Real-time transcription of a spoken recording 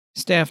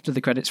Stay after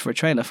the credits for a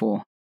trailer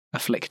for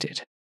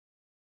Afflicted.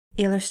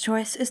 Eeler's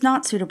Choice is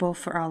not suitable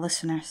for all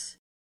listeners.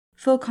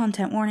 Full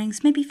content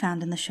warnings may be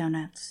found in the show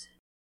notes.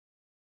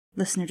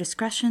 Listener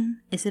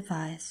discretion is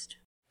advised.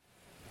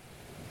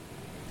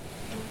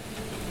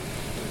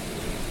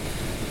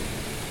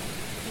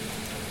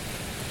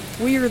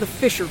 We are the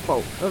fisher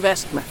folk of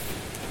Estmouth.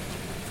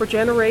 For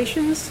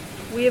generations,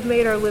 we have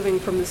made our living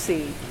from the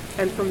sea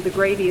and from the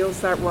great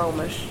eels that roam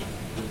us.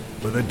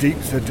 But the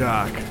deeps are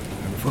dark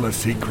and full of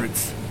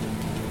secrets,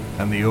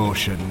 and the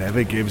ocean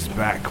never gives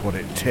back what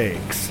it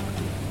takes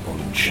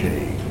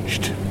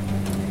unchanged.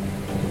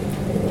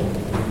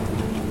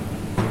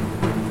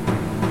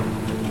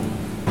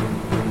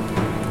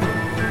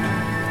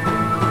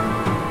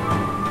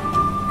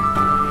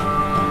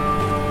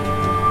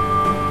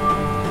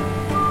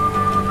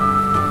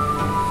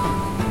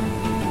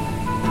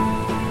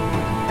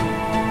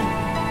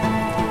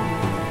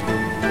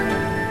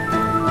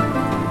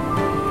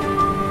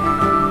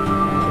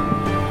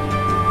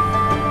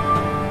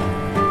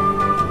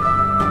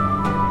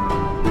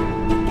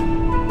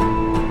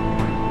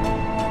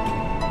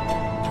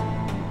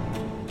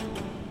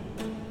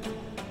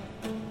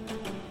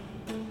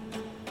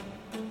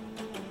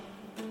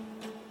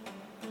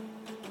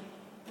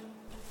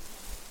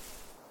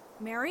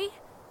 Mary?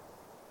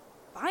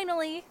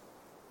 Finally!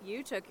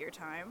 You took your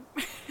time.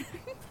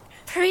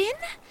 Prin?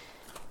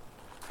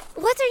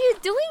 What are you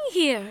doing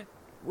here?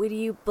 Would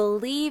you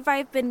believe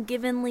I've been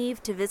given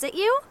leave to visit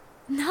you?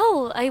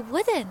 No, I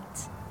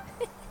wouldn't.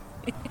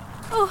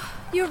 Oh,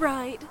 you're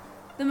right.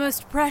 The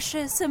most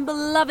precious and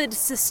beloved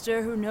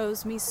sister who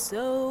knows me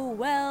so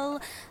well.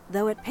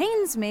 Though it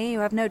pains me, you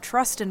have no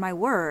trust in my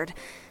word.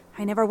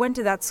 I never went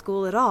to that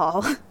school at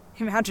all.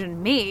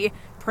 Imagine me,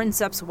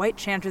 Princeps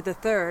Whitechanter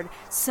III,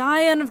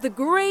 scion of the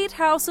great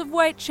house of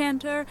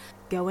Whitechanter,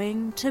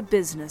 going to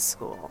business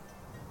school.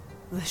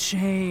 The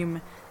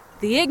shame,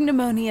 the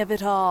ignominy of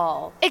it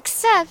all.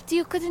 Except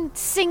you couldn't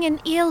sing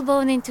an eel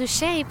bone into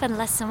shape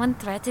unless someone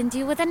threatened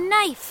you with a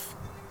knife.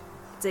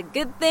 It's a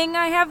good thing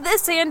I have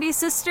this handy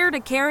sister to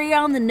carry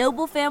on the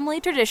noble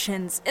family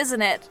traditions,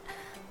 isn't it?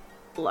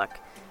 Look,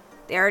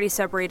 they already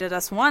separated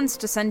us once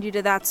to send you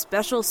to that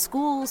special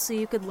school so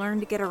you could learn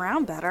to get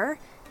around better.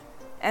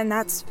 And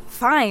that's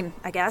fine,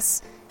 I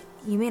guess.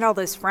 You made all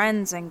those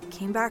friends and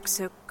came back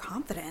so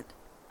confident.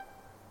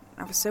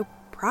 I was so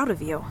proud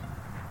of you.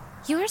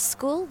 Your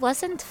school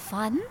wasn't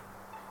fun?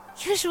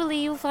 Usually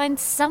you find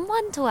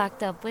someone to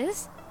act up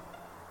with.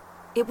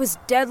 It was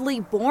deadly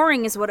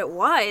boring is what it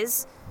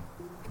was.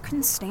 I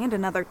couldn't stand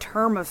another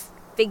term of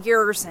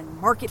figures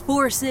and market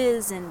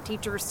forces and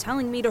teachers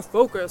telling me to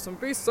focus and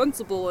be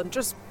sensible and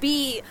just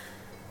be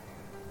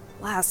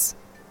less.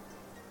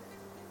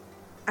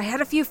 I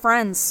had a few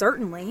friends,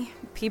 certainly.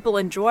 People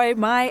enjoy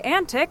my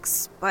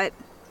antics, but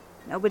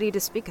nobody to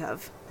speak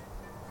of.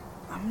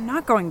 I'm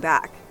not going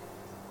back.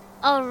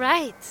 All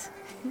right.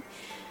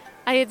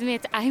 I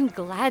admit I'm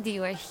glad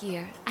you are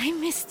here. I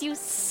missed you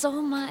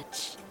so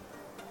much.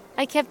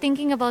 I kept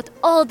thinking about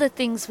all the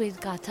things we've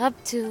got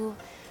up to,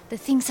 the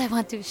things I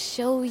want to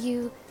show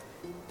you.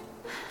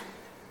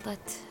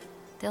 But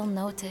they'll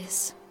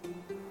notice.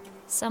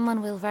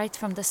 Someone will write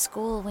from the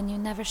school when you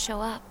never show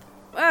up.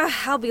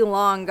 I'll be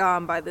long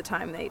gone by the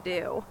time they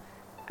do.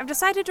 I've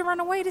decided to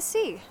run away to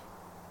sea.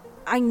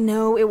 I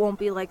know it won't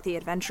be like the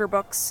adventure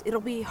books.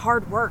 It'll be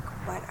hard work,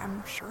 but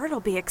I'm sure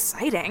it'll be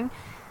exciting.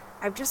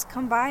 I've just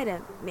come by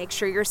to make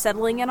sure you're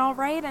settling in all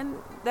right, and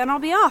then I'll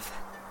be off.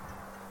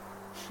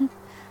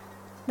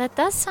 That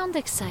does sound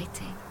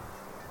exciting.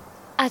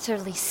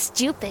 Utterly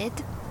stupid,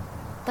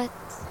 but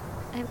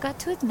I've got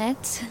to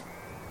admit,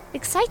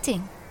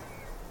 exciting.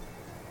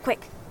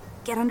 Quick,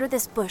 get under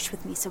this bush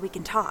with me so we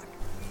can talk.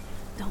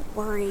 Don't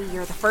worry,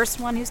 you're the first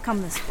one who's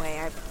come this way.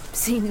 I've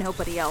seen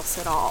nobody else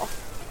at all.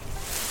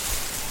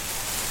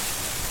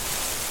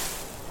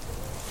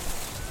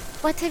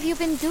 What have you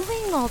been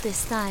doing all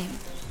this time?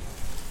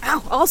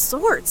 Oh, all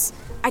sorts.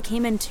 I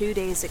came in 2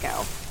 days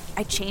ago.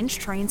 I changed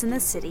trains in the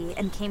city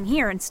and came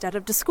here instead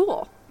of to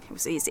school. It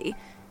was easy.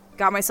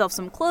 Got myself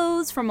some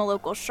clothes from a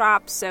local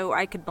shop so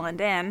I could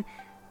blend in.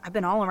 I've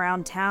been all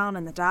around town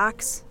and the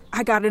docks.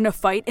 I got in a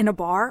fight in a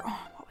bar. Oh,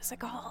 what was it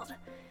called?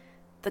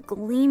 The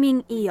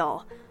Gleaming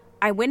Eel.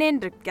 I went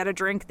in to get a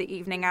drink the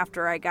evening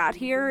after I got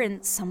here,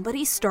 and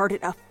somebody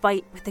started a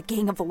fight with a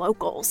gang of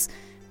locals.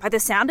 By the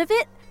sound of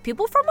it,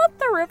 people from up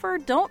the river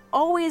don't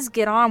always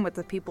get on with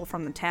the people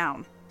from the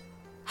town.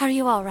 Are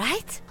you all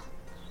right?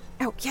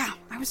 Oh, yeah,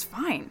 I was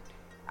fine.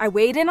 I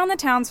weighed in on the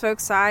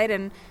townsfolk side,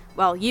 and,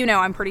 well, you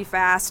know I'm pretty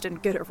fast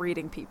and good at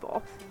reading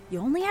people. You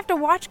only have to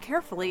watch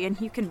carefully, and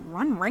you can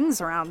run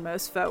rings around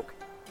most folk.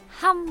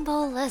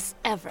 Humble as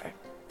ever.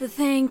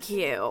 Thank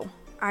you.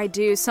 I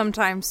do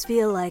sometimes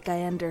feel like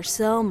I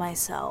undersell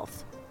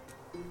myself.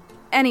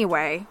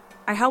 Anyway,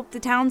 I helped the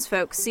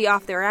townsfolk see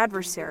off their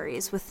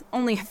adversaries with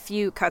only a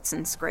few cuts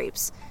and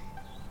scrapes.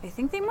 I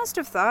think they must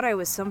have thought I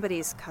was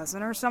somebody's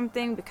cousin or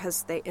something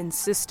because they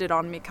insisted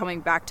on me coming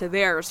back to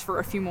theirs for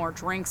a few more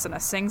drinks and a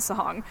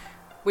sing-song.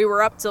 We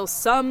were up till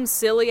some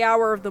silly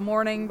hour of the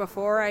morning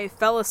before I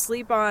fell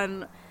asleep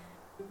on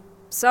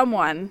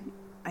someone,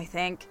 I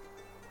think.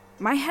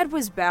 My head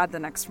was bad the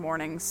next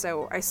morning,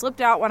 so I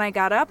slipped out when I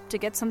got up to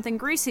get something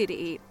greasy to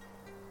eat.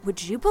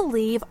 Would you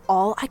believe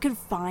all I could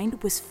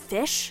find was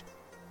fish?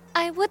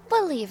 I would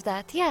believe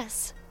that,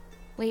 yes.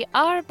 We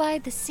are by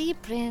the sea,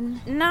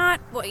 Prin.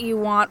 Not what you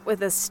want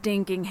with a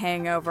stinking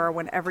hangover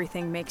when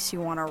everything makes you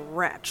want to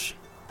retch.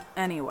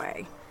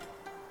 Anyway,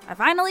 I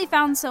finally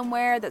found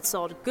somewhere that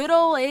sold good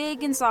old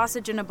egg and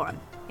sausage in a bun.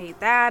 Ate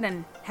that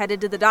and headed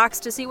to the docks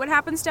to see what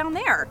happens down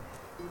there.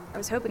 I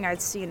was hoping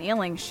I'd see an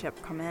eeling ship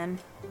come in.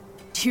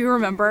 Do you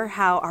remember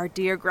how our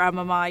dear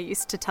grandmama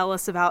used to tell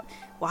us about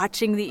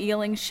watching the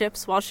eeling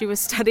ships while she was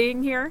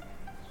studying here?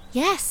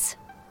 Yes.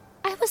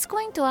 I was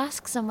going to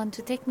ask someone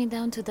to take me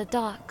down to the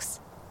docks.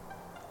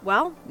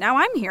 Well, now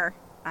I'm here.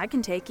 I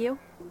can take you.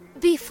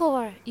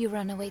 Before you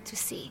run away to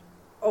sea.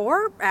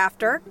 Or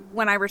after,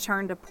 when I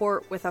return to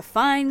port with a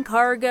fine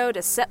cargo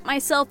to set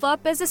myself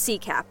up as a sea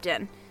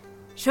captain.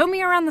 Show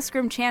me around the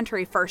Scrim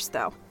Chantry first,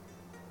 though.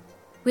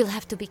 We'll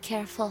have to be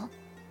careful.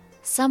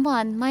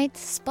 Someone might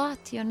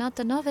spot you're not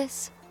a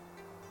novice.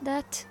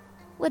 That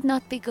would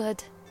not be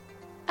good.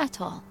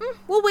 At all.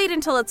 We'll wait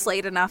until it's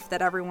late enough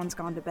that everyone's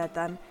gone to bed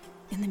then.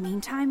 In the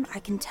meantime, I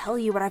can tell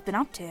you what I've been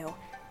up to.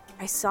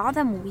 I saw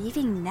them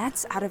weaving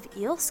nets out of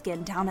eel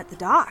skin down at the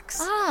docks.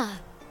 Ah,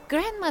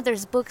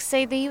 grandmother's books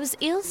say they use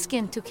eel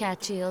skin to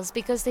catch eels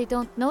because they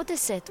don't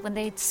notice it when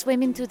they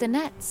swim into the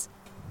nets.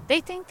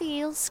 They think the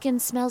eel skin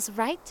smells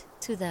right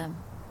to them.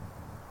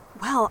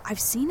 Well, I've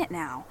seen it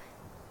now.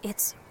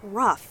 It's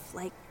rough,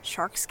 like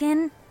shark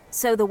skin,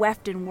 so the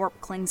weft and warp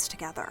clings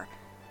together.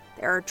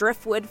 There are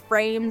driftwood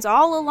frames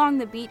all along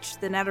the beach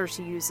the netters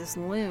use as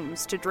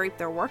looms to drape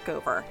their work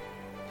over.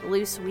 The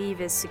loose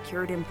weave is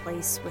secured in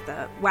place with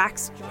a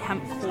waxed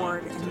hemp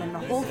cord, and then the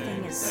whole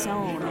thing is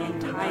sewn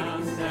and tied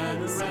in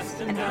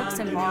pegs, and hooks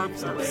and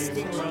barbs are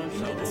stitched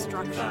into the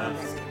structure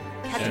of it,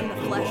 catching the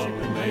flesh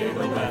and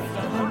the weft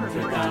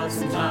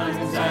 100,000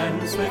 times,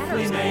 and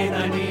swiftly may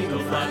thy needle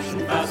flash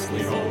and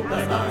fastly hold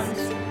thy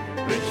lines.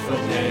 Rich folk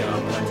they are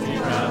plenty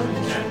proud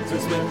and gentle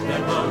with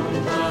their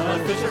bone, but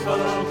fisher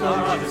folk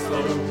are honest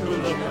folk who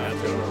look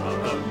at your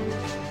alone.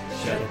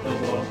 Shed the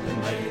warp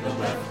and lay the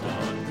weft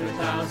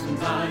 100,000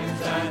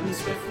 times, and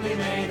swiftly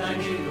may thy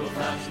needle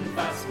flash and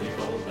fastly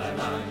hold thy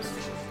lines.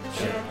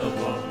 Shed the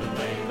warp and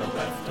lay the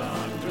weft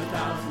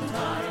 100,000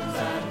 times,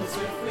 and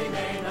swiftly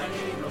may thy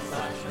needle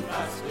flash and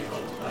fastly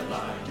hold thy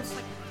lines.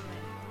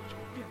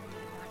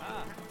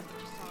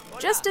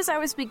 Just as I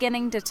was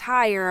beginning to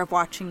tire of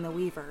watching the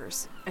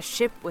weavers, a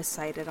ship was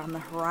sighted on the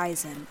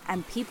horizon,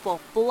 and people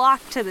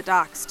flocked to the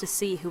docks to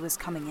see who was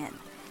coming in.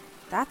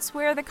 That's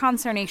where the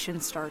consternation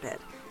started,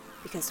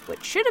 because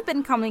what should have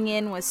been coming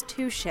in was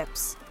 2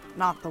 ships,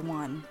 not the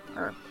one,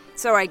 or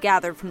so I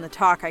gathered from the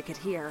talk I could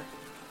hear.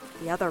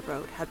 The other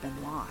boat had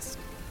been lost.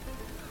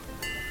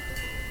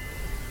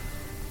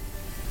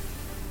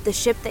 The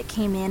ship that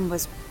came in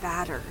was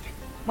battered.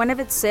 One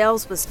of its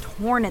sails was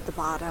torn at the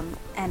bottom,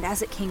 and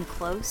as it came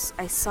close,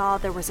 I saw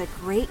there was a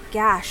great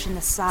gash in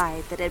the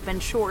side that had been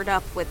shored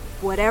up with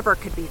whatever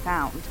could be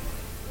found.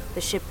 The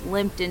ship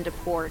limped into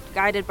port,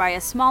 guided by a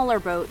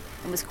smaller boat,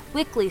 and was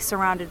quickly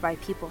surrounded by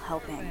people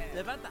helping.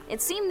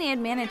 It seemed they had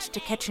managed to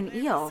catch an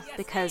eel,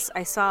 because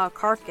I saw a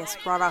carcass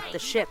brought off the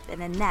ship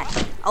in a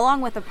net, along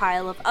with a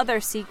pile of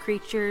other sea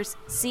creatures,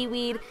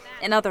 seaweed,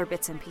 and other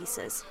bits and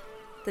pieces.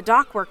 The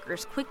dock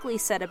workers quickly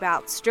set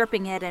about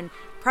stripping it, and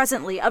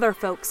presently other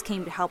folks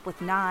came to help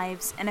with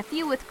knives, and a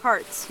few with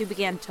carts who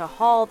began to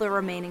haul the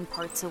remaining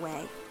parts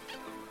away.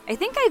 I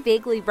think I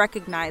vaguely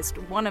recognized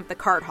one of the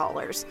cart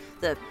haulers,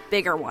 the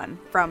bigger one,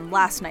 from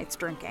last night's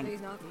drinking. He's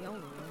not the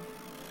only one.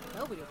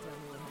 Nobody will tell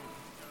me what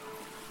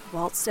happened.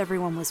 Whilst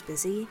everyone was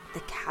busy,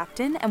 the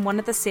captain and one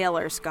of the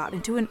sailors got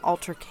into an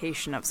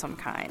altercation of some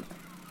kind.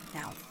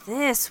 Now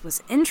this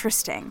was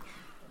interesting,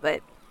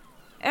 but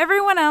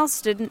everyone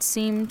else didn't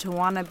seem to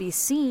want to be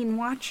seen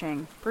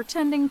watching,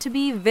 pretending to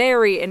be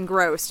very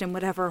engrossed in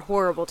whatever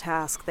horrible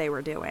task they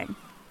were doing.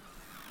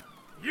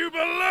 You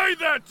belie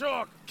that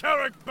talk,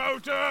 Carrick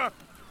Boater! I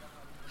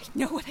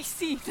know what I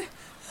seen.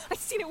 I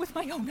seen it with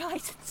my own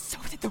eyes, and so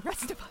did the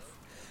rest of us.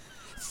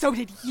 So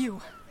did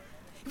you.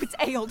 It was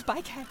ailed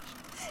bycatch.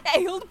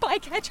 Ailed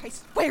bycatch, I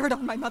swear it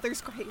on my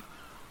mother's grave.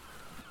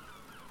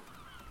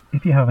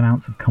 If you have an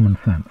ounce of common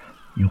sense,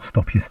 you'll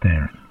stop your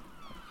staring.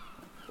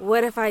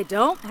 What if I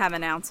don't have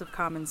an ounce of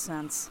common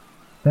sense?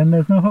 Then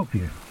there's no hope for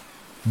you.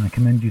 And I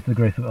commend you to the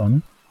grace of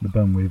Un, the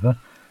Bone Weaver,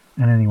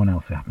 and anyone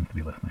else who happens to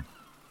be listening.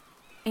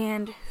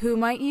 And who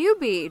might you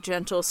be,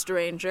 gentle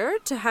stranger,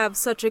 to have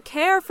such a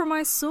care for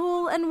my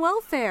soul and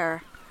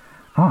welfare?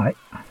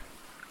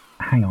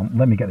 Hang on,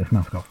 let me get this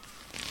mask off.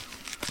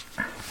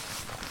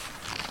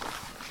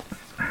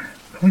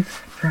 Where's the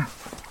strap?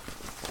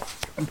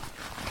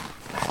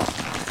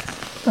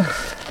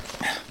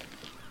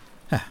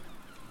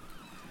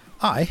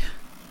 I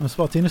am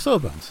Spartina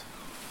Sawbones.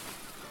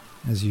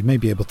 As you may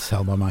be able to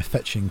tell by my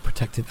fetching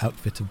protective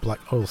outfit of black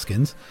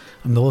oilskins,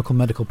 I'm the local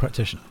medical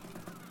practitioner.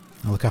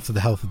 I look after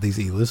the health of these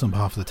eelers on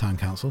behalf of the town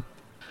council,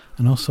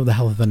 and also the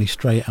health of any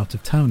stray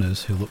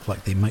out-of-towners who look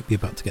like they might be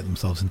about to get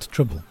themselves into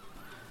trouble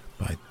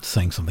by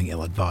saying something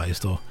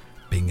ill-advised or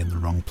being in the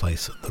wrong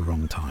place at the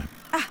wrong time.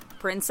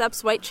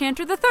 Princeps White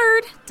Chanter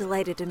III,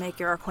 delighted to make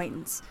your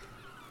acquaintance.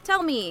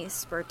 Tell me,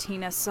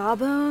 Spartina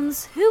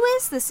Sawbones, who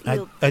is this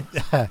eel?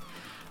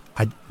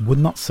 I would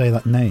not say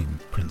that name,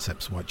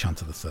 Princeps White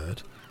Chanter III,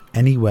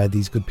 anywhere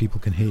these good people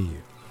can hear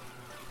you,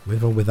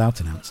 with or without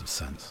an ounce of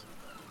sense.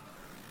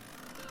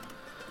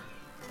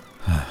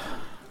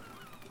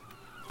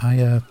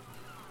 I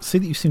see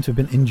that you seem to have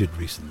been injured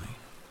recently.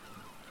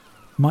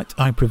 Might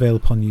I prevail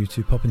upon you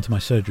to pop into my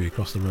surgery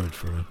across the road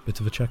for a bit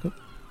of a checkup?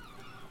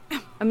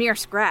 A mere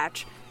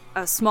scratch.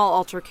 A small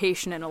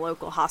altercation in a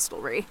local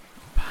hostelry.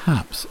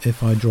 Perhaps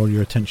if I draw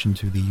your attention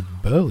to the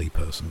burly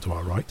person to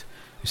our right,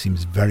 who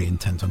seems very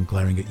intent on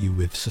glaring at you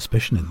with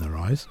suspicion in their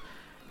eyes,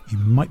 you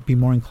might be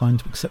more inclined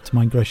to accept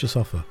my gracious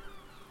offer.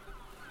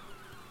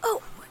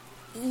 Oh,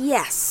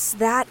 yes,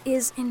 that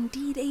is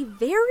indeed a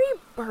very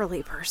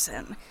burly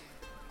person.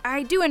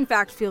 I do in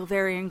fact feel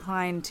very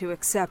inclined to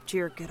accept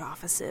your good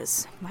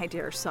offices, my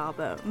dear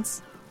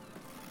Sawbones.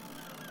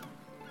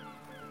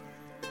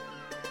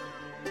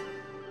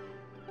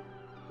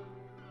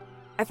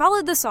 I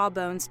followed the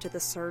Sawbones to the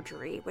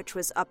surgery, which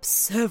was up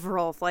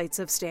several flights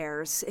of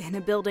stairs in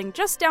a building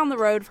just down the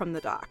road from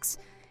the docks.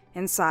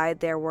 Inside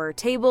there were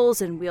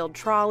tables and wheeled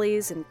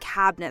trolleys and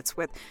cabinets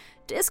with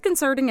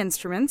disconcerting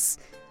instruments.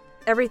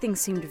 Everything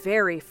seemed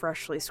very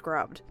freshly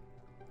scrubbed.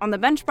 On the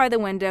bench by the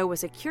window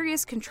was a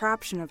curious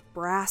contraption of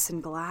brass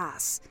and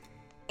glass.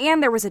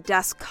 And there was a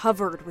desk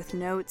covered with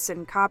notes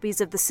and copies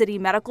of the city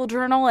medical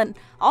journal, and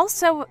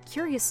also,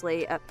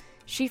 curiously, a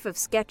sheaf of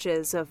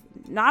sketches of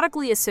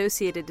nautically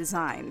associated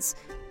designs,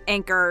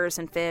 anchors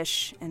and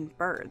fish and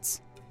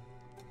birds.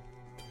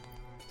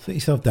 Sit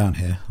yourself down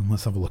here and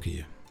let's have a look at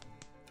you.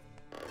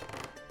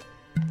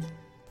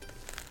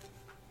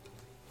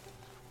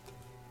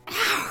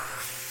 Ow,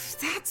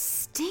 that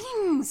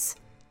stings.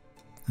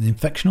 The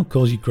infection will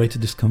cause you greater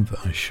discomfort,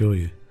 I assure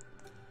you.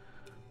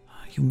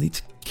 You'll need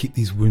to keep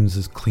these wounds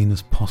as clean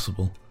as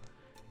possible.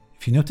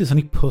 If you notice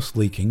any pus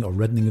leaking or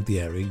reddening of the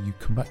area, you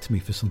come back to me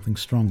for something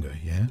stronger,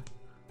 yeah?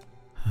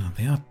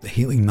 They are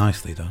healing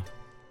nicely, though.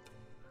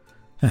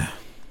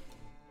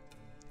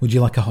 Would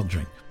you like a hot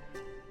drink?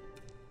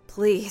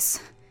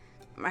 Please.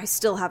 I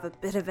still have a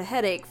bit of a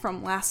headache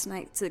from last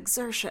night's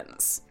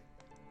exertions.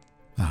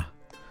 A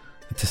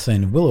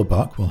tisane of willow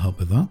bark will help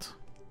with that.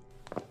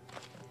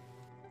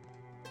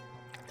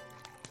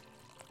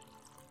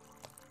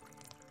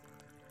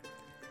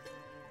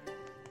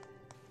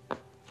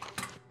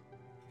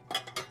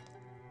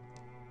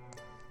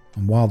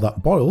 And while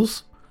that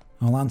boils,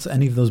 I'll answer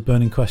any of those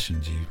burning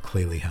questions you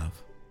clearly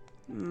have.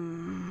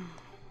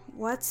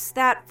 What's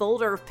that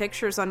folder of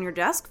pictures on your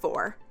desk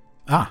for?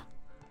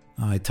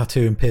 I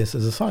tattoo and pierce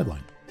as a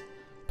sideline.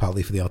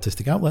 Partly for the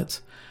artistic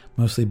outlets,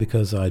 mostly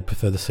because I'd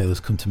prefer the sailors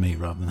come to me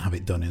rather than have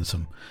it done in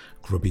some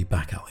grubby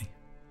back alley.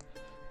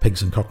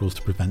 Pigs and cockerels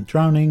to prevent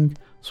drowning,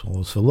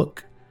 swallows for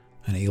luck,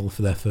 an eel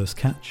for their first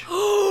catch.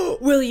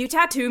 Will you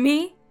tattoo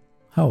me?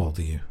 How old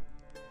are you?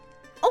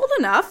 Old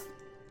enough.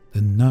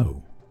 Then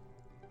no.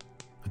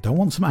 I don't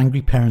want some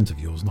angry parent of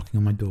yours knocking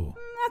on my door.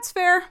 That's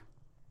fair.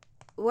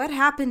 What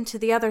happened to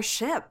the other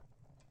ship?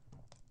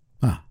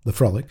 The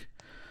Frolic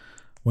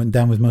went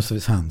down with most of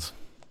its hands.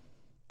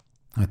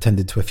 I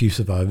attended to a few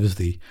survivors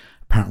the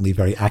apparently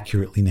very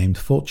accurately named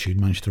Fortune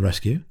managed to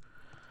rescue.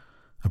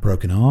 A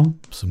broken arm,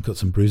 some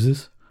cuts and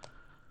bruises.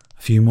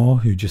 A few more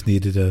who just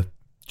needed a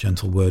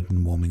gentle word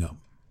and warming up.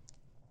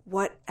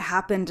 What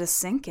happened to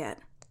sink it?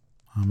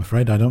 I'm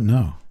afraid I don't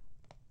know.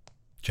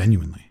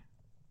 Genuinely.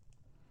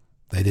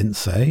 They didn't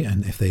say,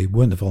 and if they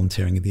weren't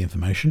volunteering the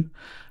information,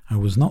 I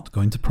was not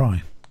going to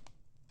pry.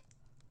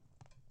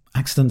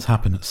 Accidents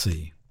happen at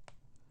sea.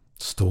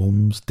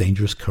 Storms,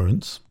 dangerous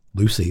currents,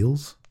 loose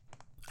eels.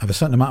 I have a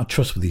certain amount of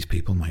trust for these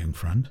people, my young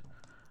friend,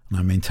 and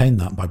I maintain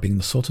that by being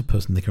the sort of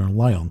person they can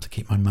rely on to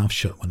keep my mouth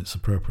shut when it's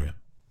appropriate.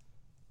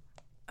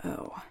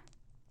 Oh.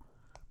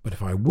 But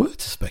if I were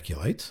to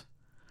speculate,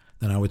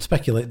 then I would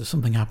speculate that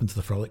something happened to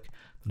the Frolic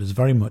that has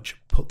very much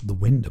put the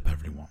wind up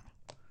everyone.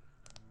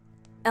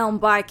 Elm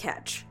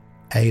bycatch.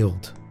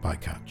 Ailed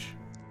bycatch.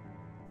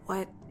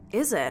 What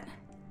is it?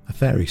 A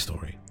fairy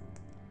story.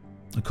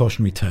 A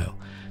cautionary tale.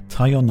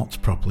 Tie your knots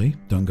properly,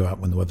 don't go out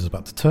when the weather's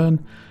about to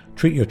turn,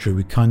 treat your crew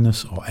with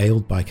kindness, or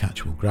ailed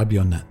bycatch will grab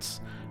your nets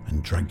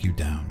and drag you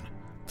down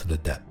to the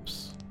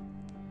depths.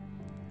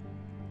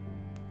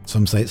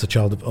 Some say it's a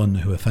child of Un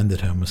who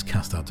offended her and was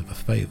cast out of her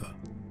favour.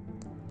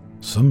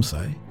 Some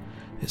say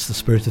it's the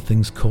spirit of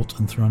things caught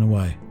and thrown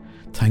away,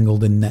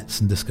 tangled in nets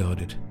and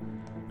discarded,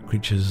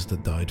 creatures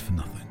that died for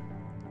nothing.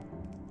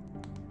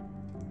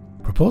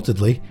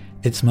 Purportedly,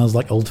 it smells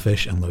like old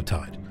fish and low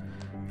tide,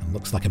 and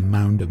looks like a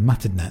mound of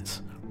matted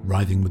nets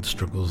writhing with the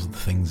struggles of the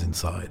things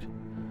inside.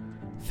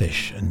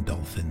 Fish and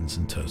dolphins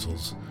and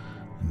turtles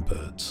and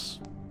birds.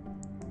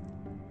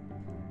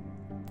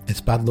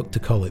 It's bad luck to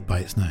call it by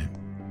its name.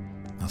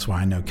 That's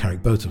why I know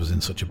Carrick Boater was in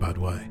such a bad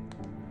way.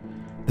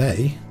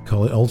 They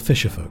call it Old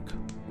Fisherfolk,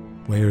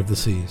 Wayer of the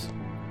Seas,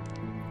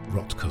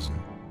 Rot Cousin.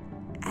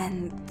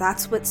 And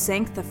that's what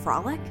sank the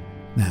Frolic?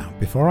 Now,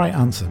 before I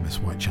answer, Miss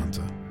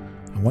Whitechanter,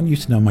 I want you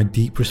to know my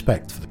deep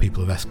respect for the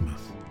people of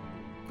Eskmouth.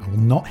 I will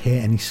not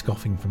hear any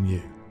scoffing from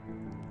you.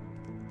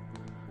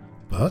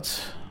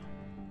 But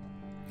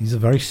these are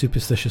very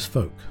superstitious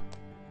folk.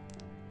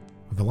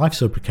 With a life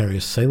so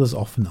precarious, sailors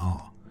often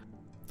are.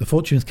 The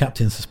Fortune's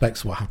captain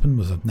suspects what happened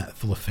was a net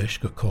full of fish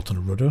got caught on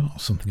a rudder or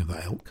something of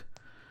that ilk,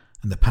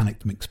 and the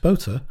panicked mixed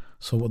boater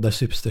saw what their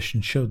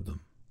superstition showed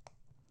them.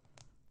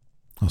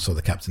 Or so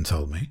the captain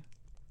told me.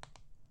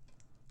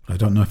 But I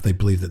don't know if they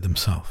believed it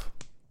themselves.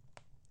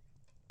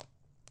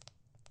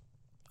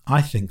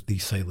 I think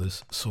these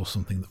sailors saw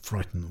something that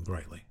frightened them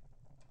greatly.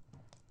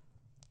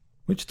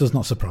 Which does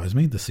not surprise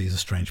me, the sea is a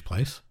strange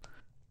place.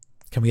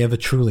 Can we ever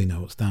truly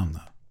know what's down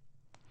there?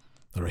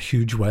 There are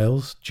huge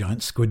whales,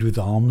 giant squid with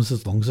arms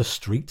as long as a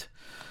street.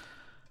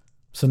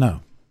 So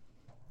no,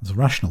 as a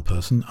rational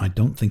person, I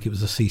don't think it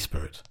was a sea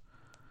spirit,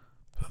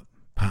 but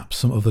perhaps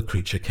some other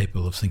creature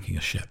capable of sinking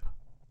a ship.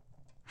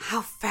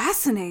 How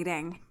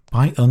fascinating!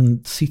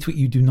 See to it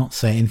you do not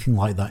say anything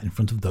like that in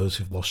front of those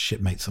who've lost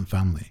shipmates and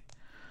family.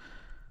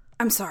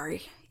 I'm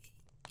sorry.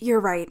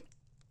 You're right.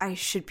 I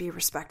should be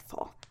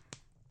respectful.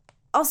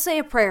 I'll say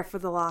a prayer for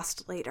the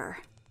lost later.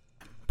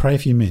 Pray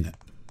if you mean it.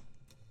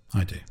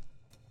 I do.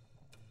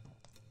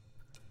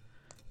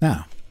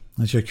 Now,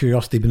 has your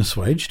curiosity been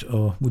assuaged,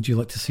 or would you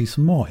like to see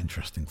some more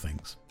interesting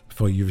things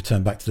before you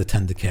return back to the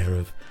tender care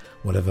of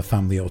whatever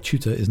family or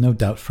tutor is no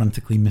doubt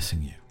frantically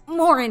missing you?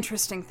 More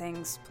interesting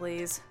things,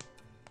 please.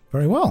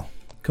 Very well.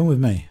 Come with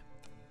me.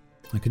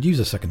 I could use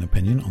a second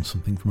opinion on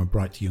something from a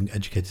bright, young,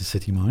 educated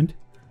city mind.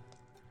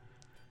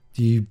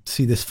 Do you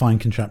see this fine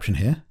contraption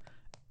here?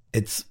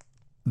 It's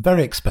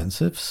very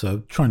expensive,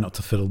 so try not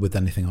to fiddle with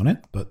anything on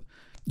it, but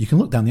you can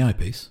look down the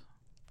eyepiece.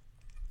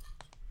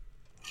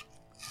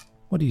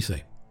 What do you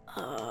see?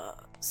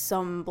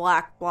 Some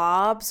black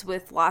blobs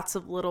with lots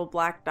of little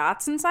black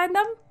dots inside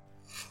them.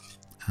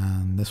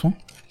 And this one?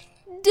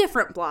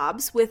 Different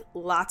blobs with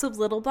lots of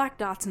little black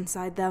dots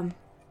inside them.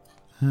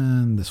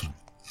 And this one?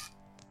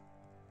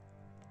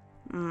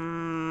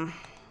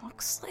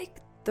 Looks like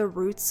the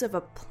roots of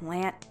a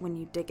plant when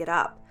you dig it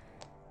up.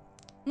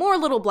 More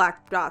little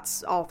black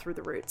dots all through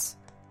the roots.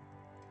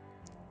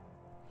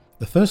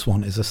 The first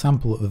one is a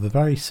sample of a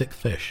very sick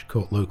fish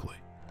caught locally.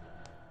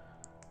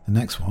 The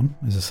next one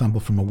is a sample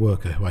from a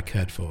worker who I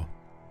cared for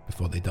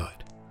before they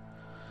died.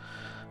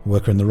 A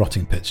worker in the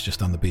rotting pits just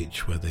down the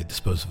beach where they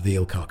dispose of the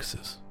eel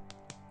carcasses.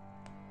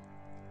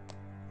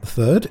 The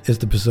third is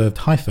the preserved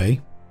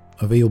hyphae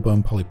of eel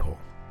bone polypore.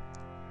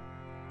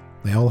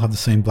 They all have the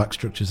same black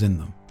structures in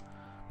them,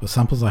 but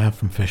samples I have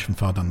from fish from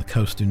far down the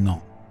coast do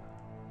not.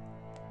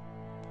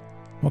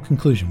 What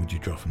conclusion would you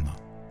draw from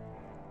that?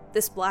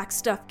 This black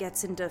stuff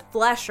gets into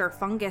flesh or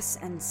fungus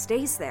and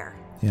stays there.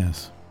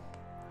 Yes.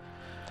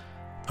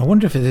 I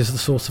wonder if it is the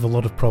source of a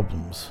lot of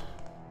problems,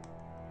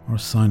 or a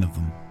sign of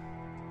them.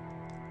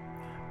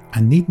 I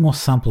need more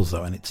samples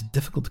though, and it's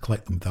difficult to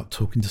collect them without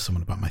talking to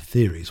someone about my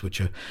theories, which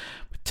are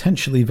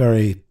potentially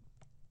very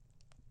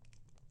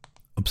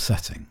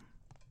upsetting.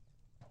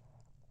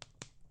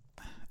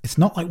 It's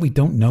not like we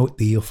don't know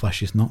the eel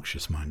flesh is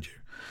noxious, mind you.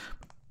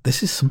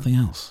 This is something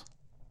else.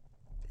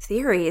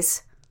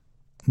 Theories?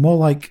 More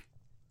like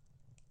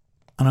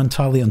an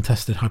entirely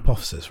untested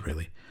hypothesis,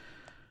 really.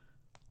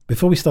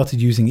 Before we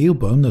started using eel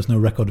bone, there's no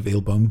record of eel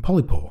bone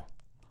polypore.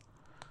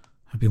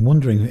 I've been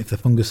wondering if the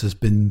fungus has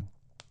been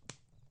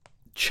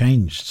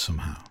changed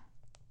somehow,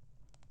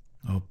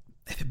 or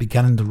if it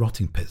began in the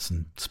rotting pits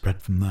and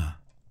spread from there.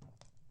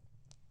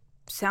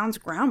 Sounds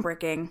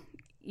groundbreaking.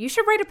 You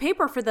should write a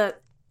paper for the,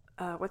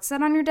 what's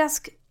that on your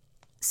desk?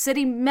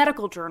 City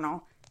Medical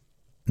Journal.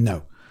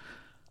 No.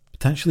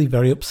 Potentially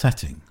very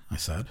upsetting, I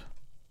said,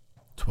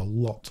 to a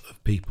lot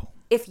of people.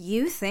 If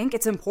you think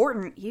it's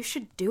important, you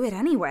should do it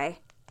anyway.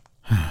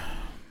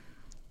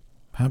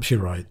 Perhaps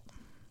you're right.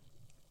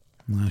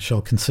 I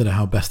shall consider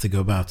how best to go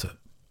about it.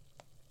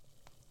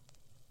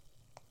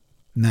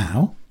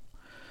 Now,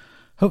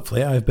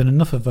 hopefully I have been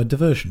enough of a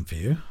diversion for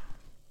you,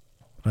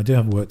 but I do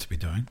have work to be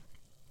doing.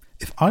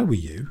 If I were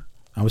you,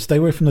 I would stay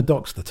away from the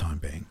docks for the time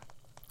being,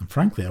 and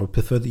frankly I would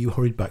prefer that you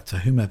hurried back to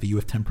whomever you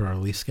have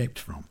temporarily escaped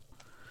from.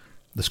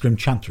 The Scrim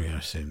Chantry, I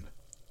assume.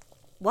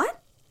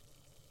 What?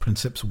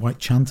 Princeps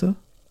Whitechanter?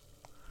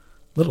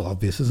 Little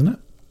obvious, isn't it?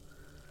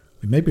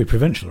 We may be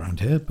provincial around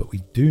here, but we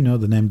do know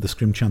the name of the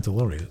Scrim Chanter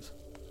laureate.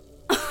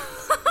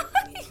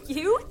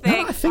 You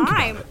think, I think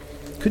about it.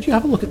 Could you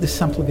have a look at this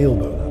sample of eel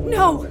bone?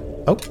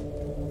 No! Oh.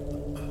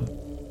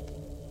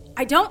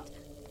 I don't.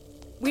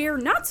 We're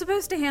not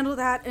supposed to handle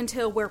that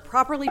until we're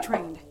properly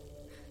trained.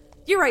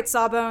 You're right,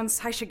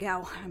 Sawbones. I should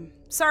go. I'm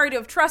sorry to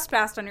have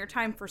trespassed on your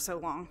time for so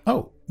long.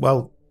 Oh,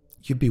 well,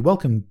 you'd be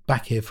welcome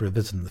back here for a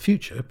visit in the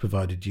future,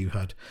 provided you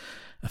had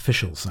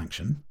official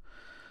sanction.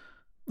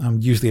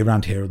 I'm usually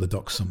around here at the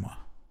docks somewhere.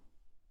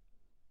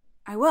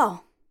 I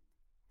will.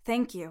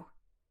 Thank you.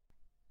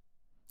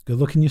 Good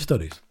luck in your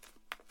studies.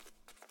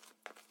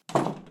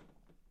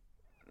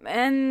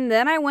 and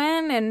then I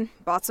went and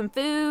bought some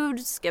food,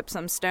 skipped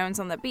some stones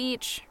on the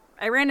beach.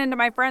 I ran into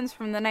my friends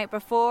from the night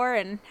before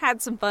and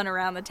had some fun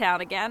around the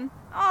town again.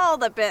 All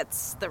the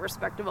bits the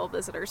respectable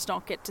visitors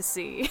don't get to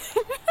see.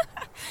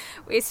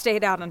 We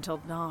stayed out until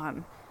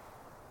dawn.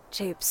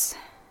 Japes,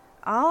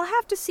 I'll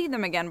have to see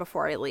them again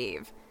before I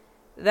leave.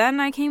 Then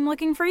I came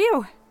looking for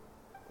you.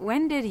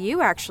 When did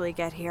you actually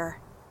get here?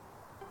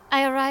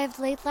 I arrived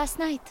late last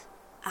night.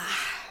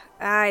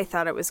 I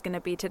thought it was going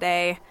to be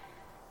today.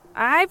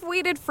 I've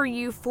waited for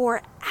you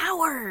for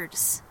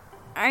hours.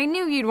 I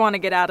knew you'd want to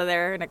get out of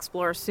there and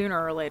explore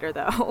sooner or later,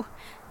 though.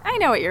 I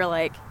know what you're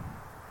like.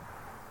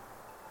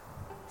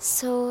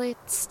 So it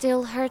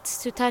still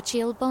hurts to touch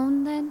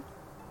Eelbone, then?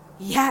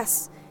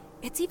 Yes.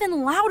 It's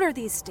even louder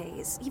these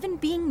days. Even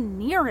being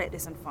near it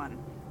isn't fun.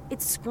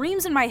 It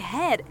screams in my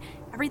head.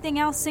 Everything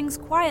else sings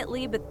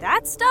quietly, but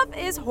that stuff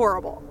is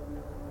horrible.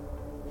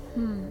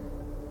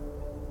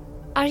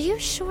 Are you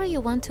sure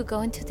you want to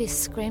go into this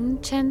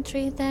scrim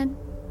chantry, then?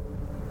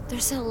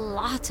 There's a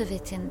lot of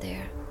it in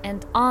there.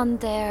 And on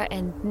there,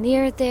 and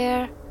near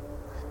there.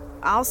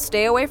 I'll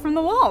stay away from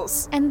the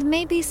walls. And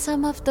maybe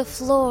some of the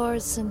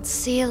floors and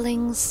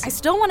ceilings. I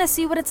still want to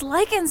see what it's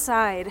like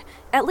inside.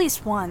 At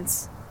least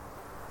once.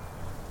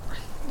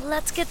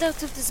 Let's get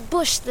out of this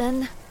bush,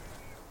 then.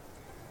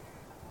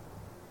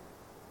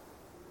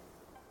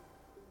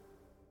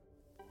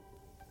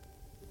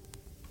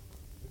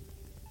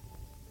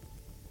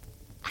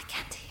 I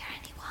can't hear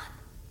anyone.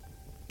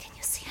 Can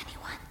you see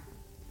anyone?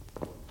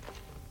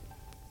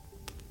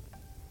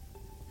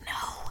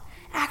 No,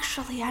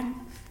 actually,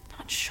 I'm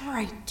not sure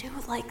I do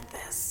like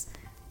this.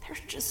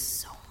 There's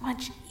just so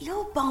much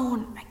eel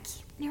bone. I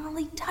keep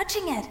nearly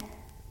touching it.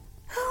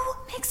 Who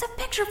makes a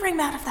picture frame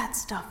out of that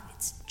stuff?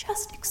 It's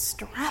just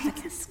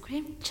extravagant. It's a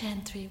scrim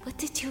chantry. What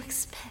did you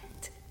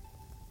expect?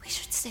 We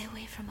should stay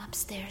away from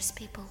upstairs.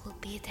 People will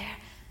be there.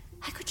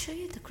 I could show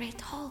you the Great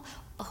Hall.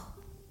 Oh,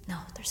 no,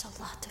 there's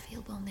a lot of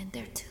eel bone in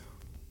there, too.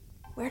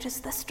 Where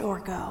does this door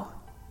go?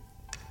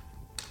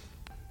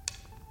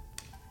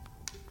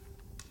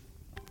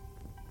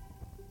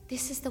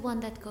 This is the one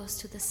that goes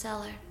to the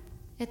cellar.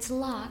 It's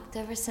locked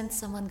ever since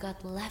someone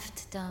got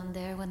left down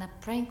there when a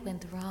prank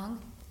went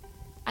wrong.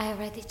 I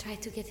already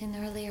tried to get in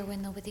earlier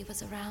when nobody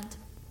was around.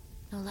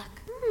 No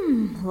luck.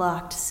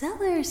 Locked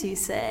cellars, you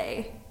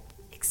say?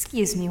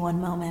 Excuse me one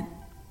moment.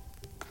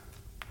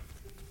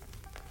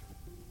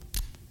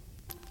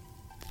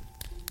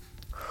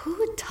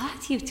 Who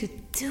taught you to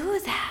do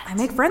that? I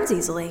make friends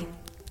easily.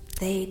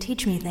 They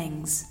teach me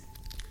things.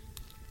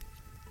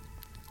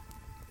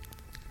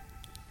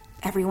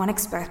 Everyone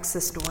expects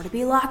this door to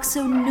be locked,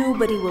 so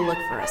nobody will look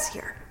for us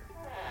here.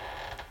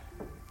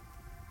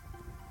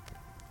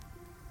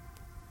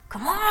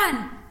 Come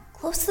on!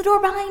 Close the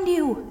door behind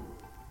you!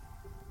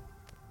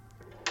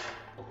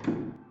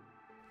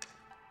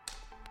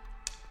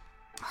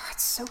 Oh,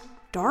 it's so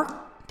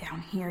dark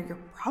down here. You're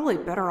probably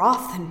better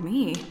off than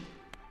me.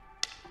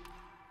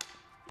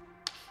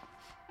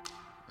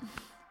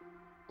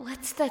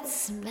 What's that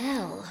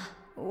smell?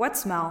 What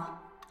smell?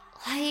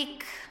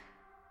 Like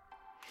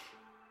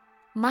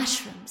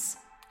mushrooms.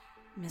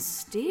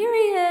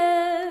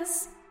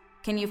 Mysterious.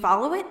 Can you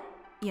follow it?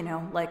 You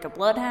know, like a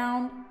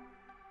bloodhound?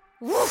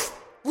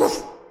 Woof!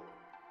 Woof!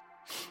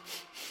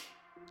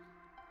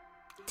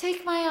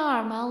 Take my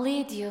arm, I'll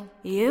lead you.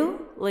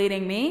 You?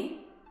 Leading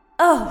me?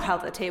 Oh, how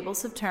the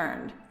tables have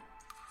turned.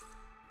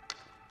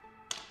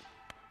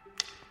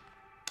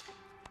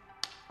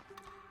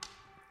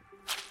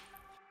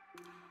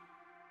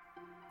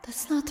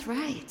 That's not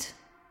right.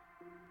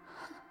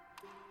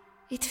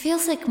 It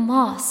feels like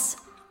moss.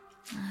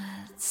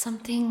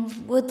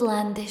 Something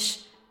woodlandish.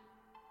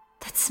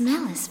 That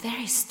smell is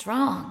very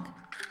strong.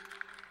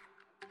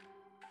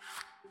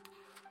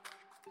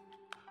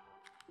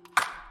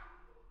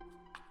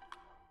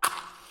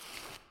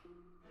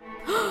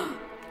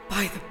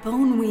 By the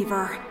Bone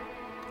Weaver.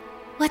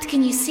 What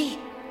can you see?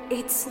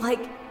 It's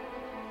like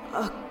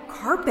a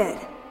carpet.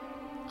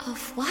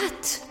 Of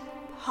what?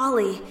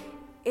 Polly.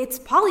 It's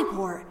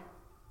polypore.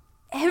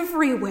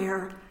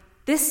 Everywhere.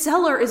 This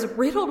cellar is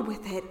riddled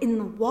with it. In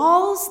the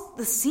walls,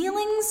 the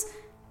ceilings.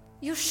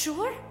 You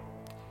sure?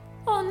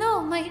 Oh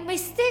no, my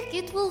stick,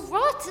 it will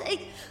rot.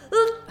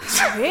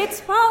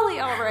 It's Polly,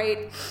 all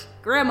right.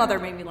 Grandmother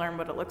made me learn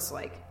what it looks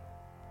like.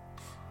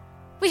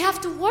 We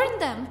have to warn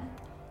them.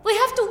 We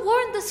have to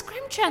warn the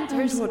scrim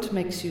chanters. And what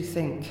makes you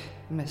think,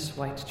 Miss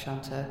White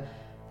Chanter,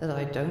 that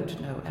I don't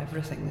know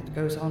everything that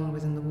goes on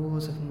within the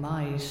walls of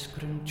my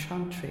scrim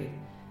chantry?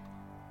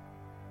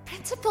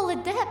 Principal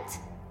Adept,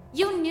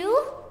 you knew?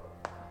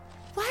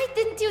 Why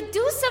didn't you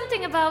do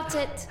something about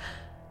it?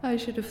 I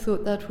should have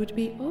thought that would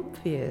be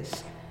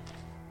obvious.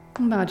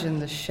 Imagine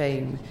the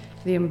shame,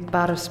 the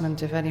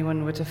embarrassment if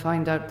anyone were to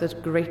find out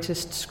that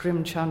greatest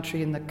scrim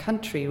chantry in the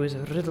country was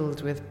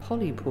riddled with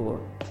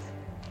polypore.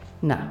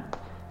 Now,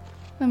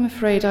 I'm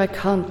afraid I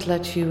can't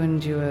let you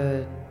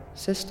endure.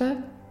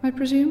 Sister, I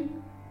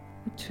presume?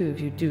 The two of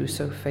you do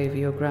so favor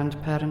your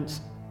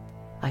grandparents.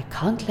 I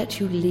can't let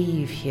you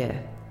leave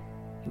here.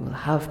 You will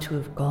have to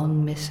have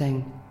gone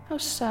missing, How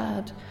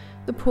sad.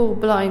 The poor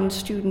blind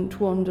student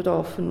wandered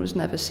off and was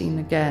never seen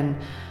again.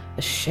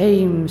 A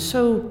shame,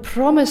 so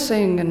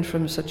promising and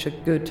from such a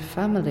good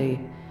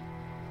family.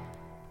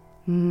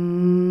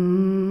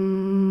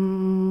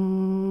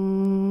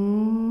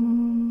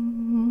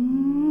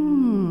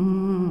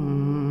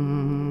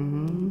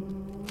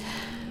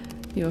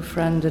 Your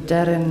friend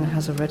Aderin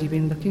has already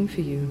been looking for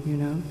you, you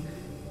know.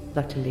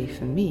 Luckily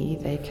for me,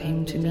 they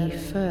came to me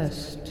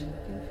first.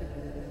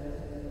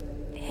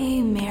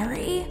 Hey,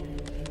 Mary.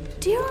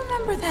 Do you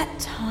remember that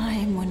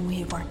time when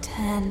we were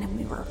 10 and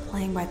we were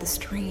playing by the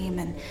stream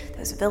and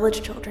those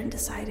village children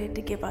decided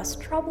to give us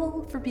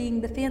trouble for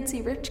being the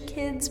fancy rich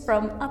kids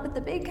from up at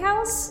the big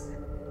house?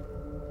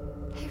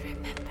 I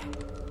remember.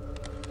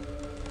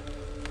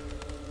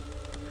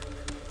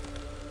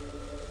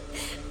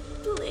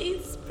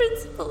 Please,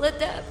 Principal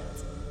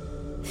Adept.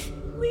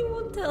 We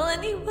won't tell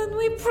anyone,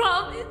 we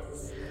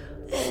promise.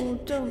 Oh,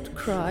 don't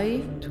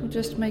cry. It will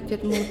just make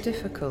it more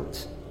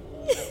difficult.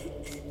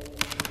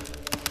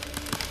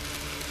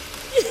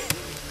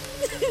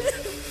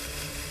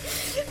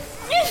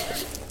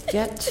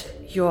 Get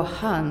your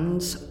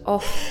hands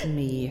off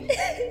me.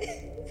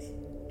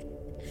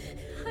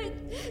 I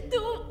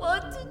don't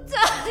want to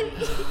die.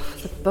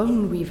 The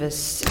bone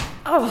weavers.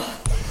 Oh!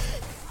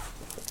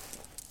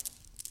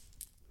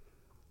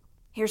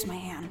 Here's my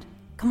hand.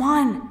 Come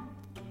on.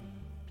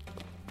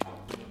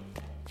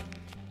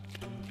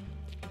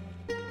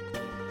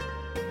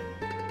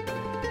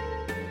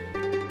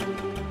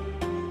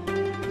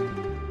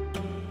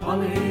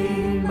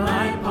 Polly,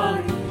 my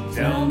Polly,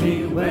 tell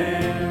me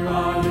where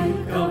are you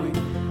going?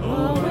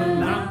 Over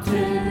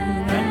mountain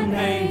and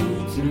hay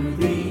to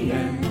the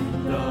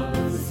end of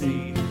the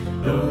sea.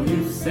 Though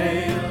you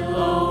sail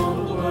all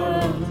the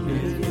world,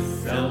 it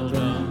is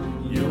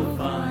seldom you'll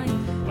find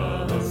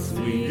a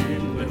sweet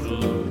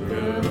little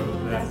girl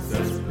that's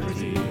as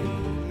pretty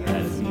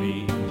as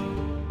me.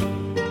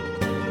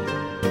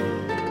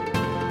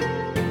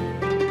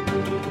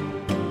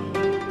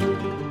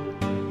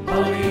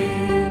 Polly,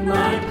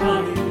 my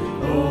Polly,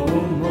 oh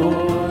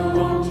more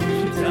won't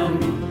you tell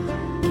me?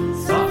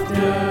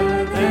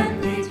 Softer than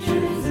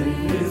peaches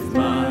is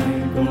my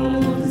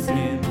golden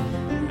skin,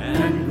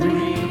 and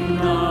green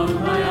are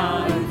my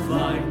eyes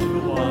like the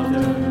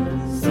water,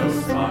 so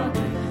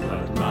sparkling,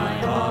 but my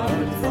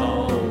heart's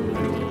all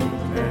riddled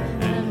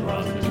and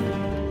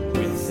rotten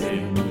with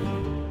sin.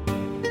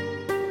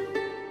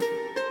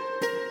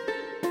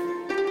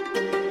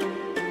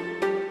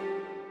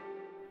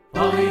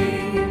 Polly,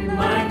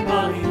 my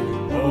Polly,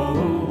 oh,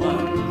 what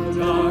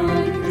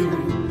are you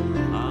doing?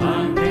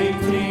 I'm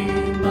painting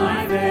my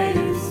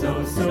face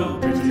so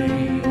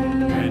pretty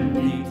and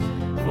neat.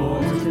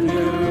 For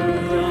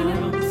tonight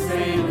I'll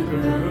sail a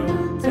girl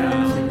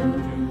down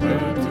to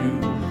her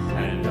tomb,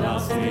 and I'll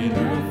skin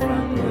her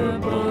from her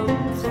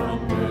bones, from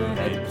her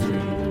head to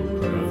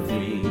her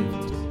feet.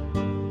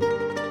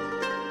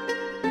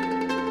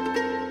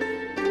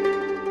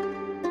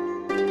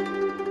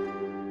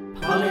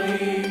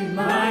 Polly,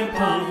 my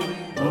Polly,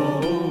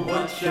 oh,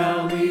 what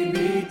shall we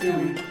be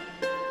doing?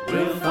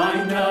 We'll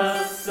find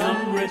us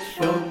some rich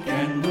folk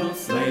and we'll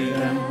slay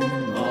them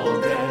all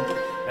dead.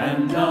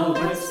 And I'll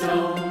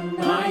whetstone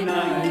my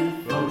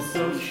knife, oh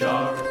so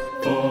sharp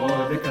for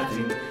the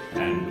cutting.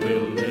 And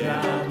we'll live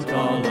out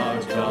all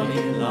our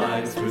jolly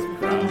lives with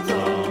crowns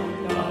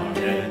on our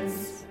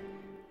heads.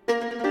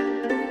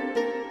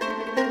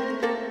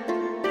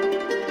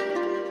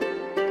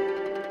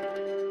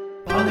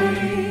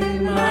 Polly,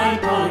 my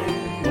Polly,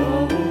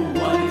 oh,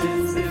 what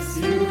is this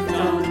you've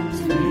done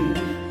to me?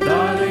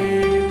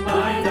 Darling,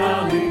 my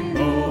darling,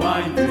 oh,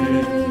 I did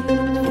it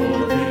for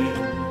thee.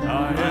 I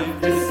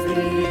kissed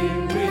thee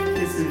with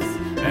kisses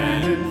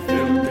and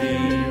filled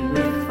thee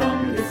with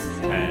fondness,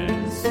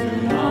 and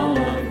soon all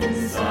up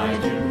inside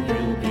you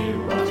will be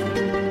rotten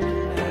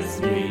as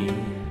me.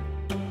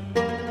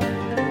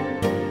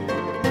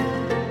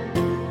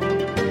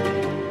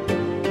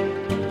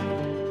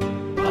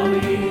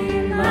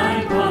 Polly,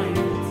 my Polly,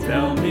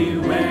 tell me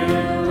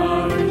where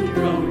are you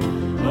going?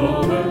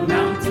 Over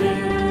mountain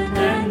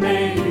and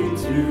may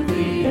to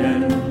the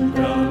end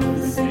of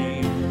the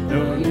sea.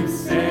 Though you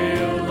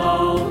sail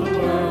all the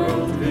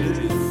world, it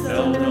is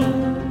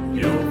seldom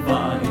you'll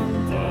find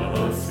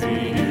a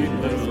sweet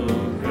little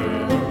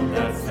girl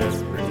that's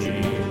as pretty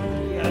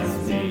as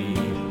me.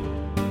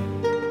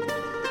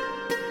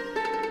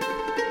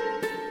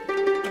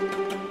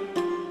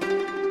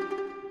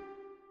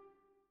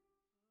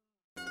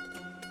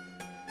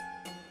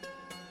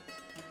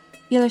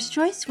 Wheeler's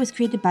Choice was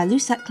created by Lou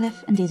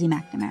Sutcliffe and Daisy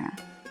McNamara.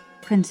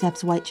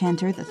 Princeps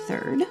Whitechanter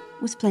III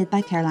was played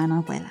by Caroline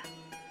Arguella.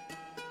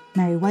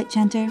 Mary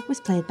Whitechanter was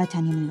played by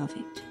Tanya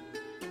Milovic.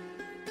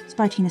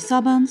 Spartina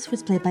Sawbones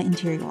was played by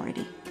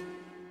Interiority.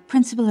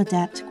 Principal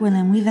Adept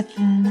Gwilym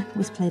Weaverton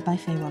was played by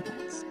Faye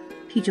Roberts.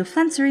 Pedro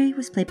Flancery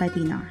was played by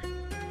Binar,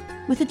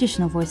 with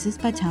additional voices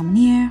by Tom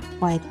Muneer,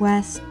 Wyatt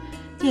West,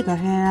 Diego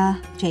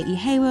Herrera, J.E.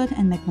 Haywood,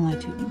 and Mick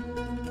Malloy-Tootin.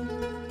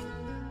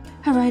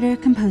 Her writer,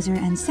 composer,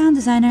 and sound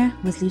designer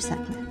was Lou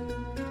Sutcliffe.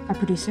 Our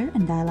producer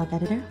and dialogue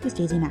editor was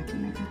Daisy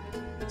McNamara.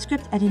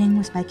 Script editing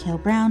was by Cale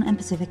Brown and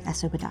Pacific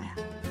S. Obadiah.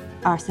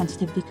 Our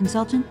sensitivity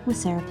consultant was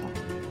Sarah Clark.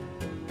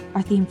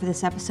 Our theme for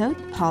this episode,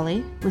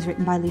 Polly, was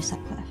written by Lou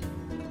Sutcliffe.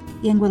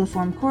 The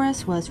Anguilliform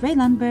chorus was Ray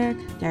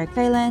Lundberg, Derek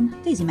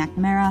Phelan, Daisy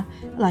McNamara,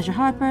 Elijah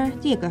Harper,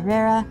 Diego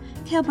Herrera,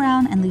 Cale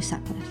Brown, and Lou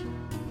Sutcliffe.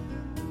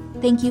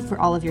 Thank you for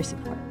all of your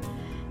support.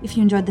 If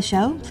you enjoyed the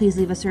show, please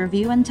leave us a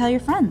review and tell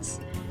your friends.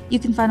 You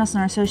can find us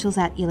on our socials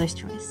at Eeler's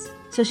Choice.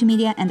 Social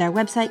media and our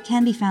website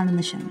can be found in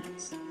the show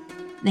notes.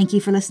 Thank you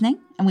for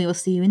listening, and we will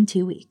see you in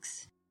 2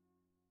 weeks.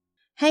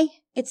 Hey,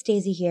 it's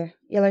Daisy here,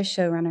 Eeler's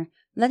showrunner,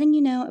 letting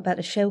you know about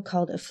a show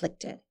called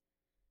Afflicted.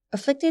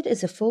 Afflicted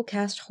is a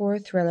full-cast horror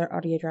thriller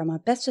audio drama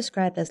best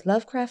described as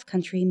Lovecraft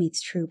Country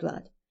meets True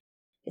Blood.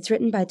 It's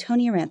written by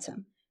Tony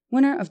Ransom,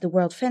 winner of the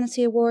World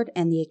Fantasy Award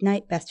and the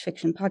Ignite Best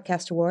Fiction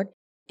Podcast Award,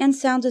 and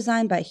sound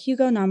designed by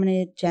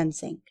Hugo-nominated Jen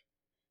Zink.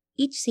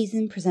 Each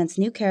season presents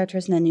new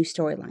characters and a new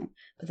storyline,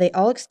 but they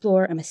all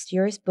explore a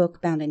mysterious book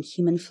bound in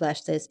human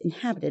flesh that is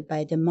inhabited by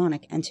a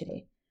demonic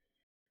entity.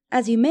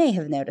 As you may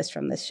have noticed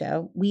from this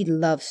show, we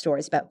love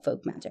stories about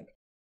folk magic.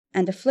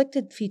 And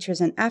Afflicted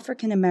features an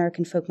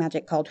African-American folk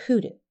magic called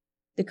hoodoo,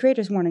 the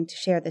creators wanting to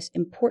share this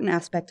important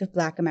aspect of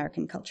Black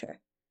American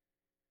culture.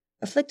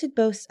 Afflicted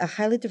boasts a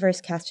highly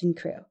diverse cast and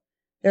crew.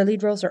 Their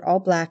lead roles are all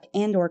Black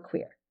and or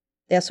queer.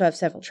 They also have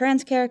several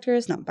trans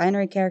characters,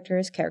 non-binary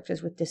characters,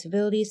 characters with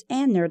disabilities,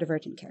 and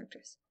neurodivergent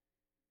characters.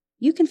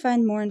 You can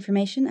find more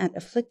information at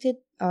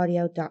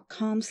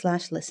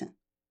afflictedaudio.com/listen.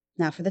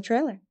 Now for the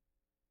trailer.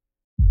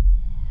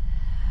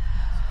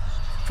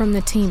 From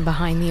the team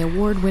behind the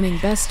award-winning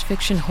Best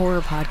Fiction Horror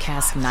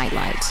podcast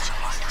Nightlight.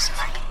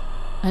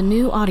 A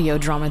new audio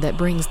drama that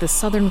brings the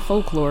southern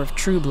folklore of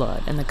True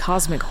Blood and the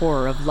cosmic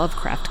horror of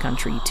Lovecraft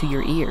Country to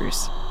your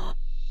ears.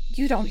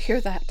 You don't hear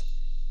that,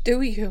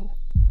 do you?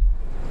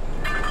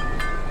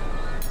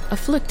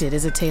 Afflicted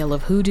is a tale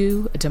of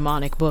hoodoo, a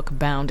demonic book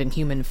bound in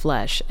human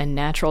flesh, and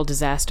natural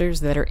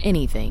disasters that are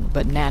anything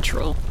but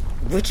natural.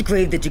 Which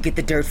grave did you get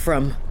the dirt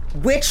from?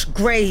 Which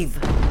grave?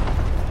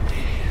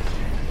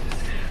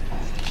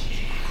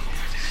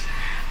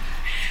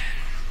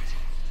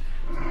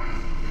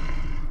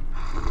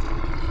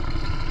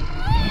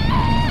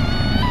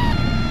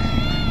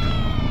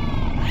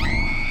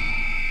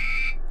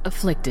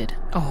 Afflicted,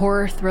 a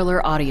horror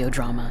thriller audio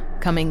drama,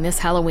 coming this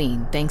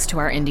Halloween thanks to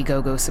our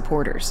Indiegogo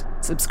supporters.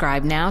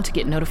 Subscribe now to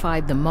get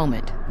notified the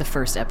moment the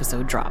first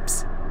episode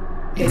drops.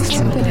 It's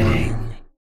happening.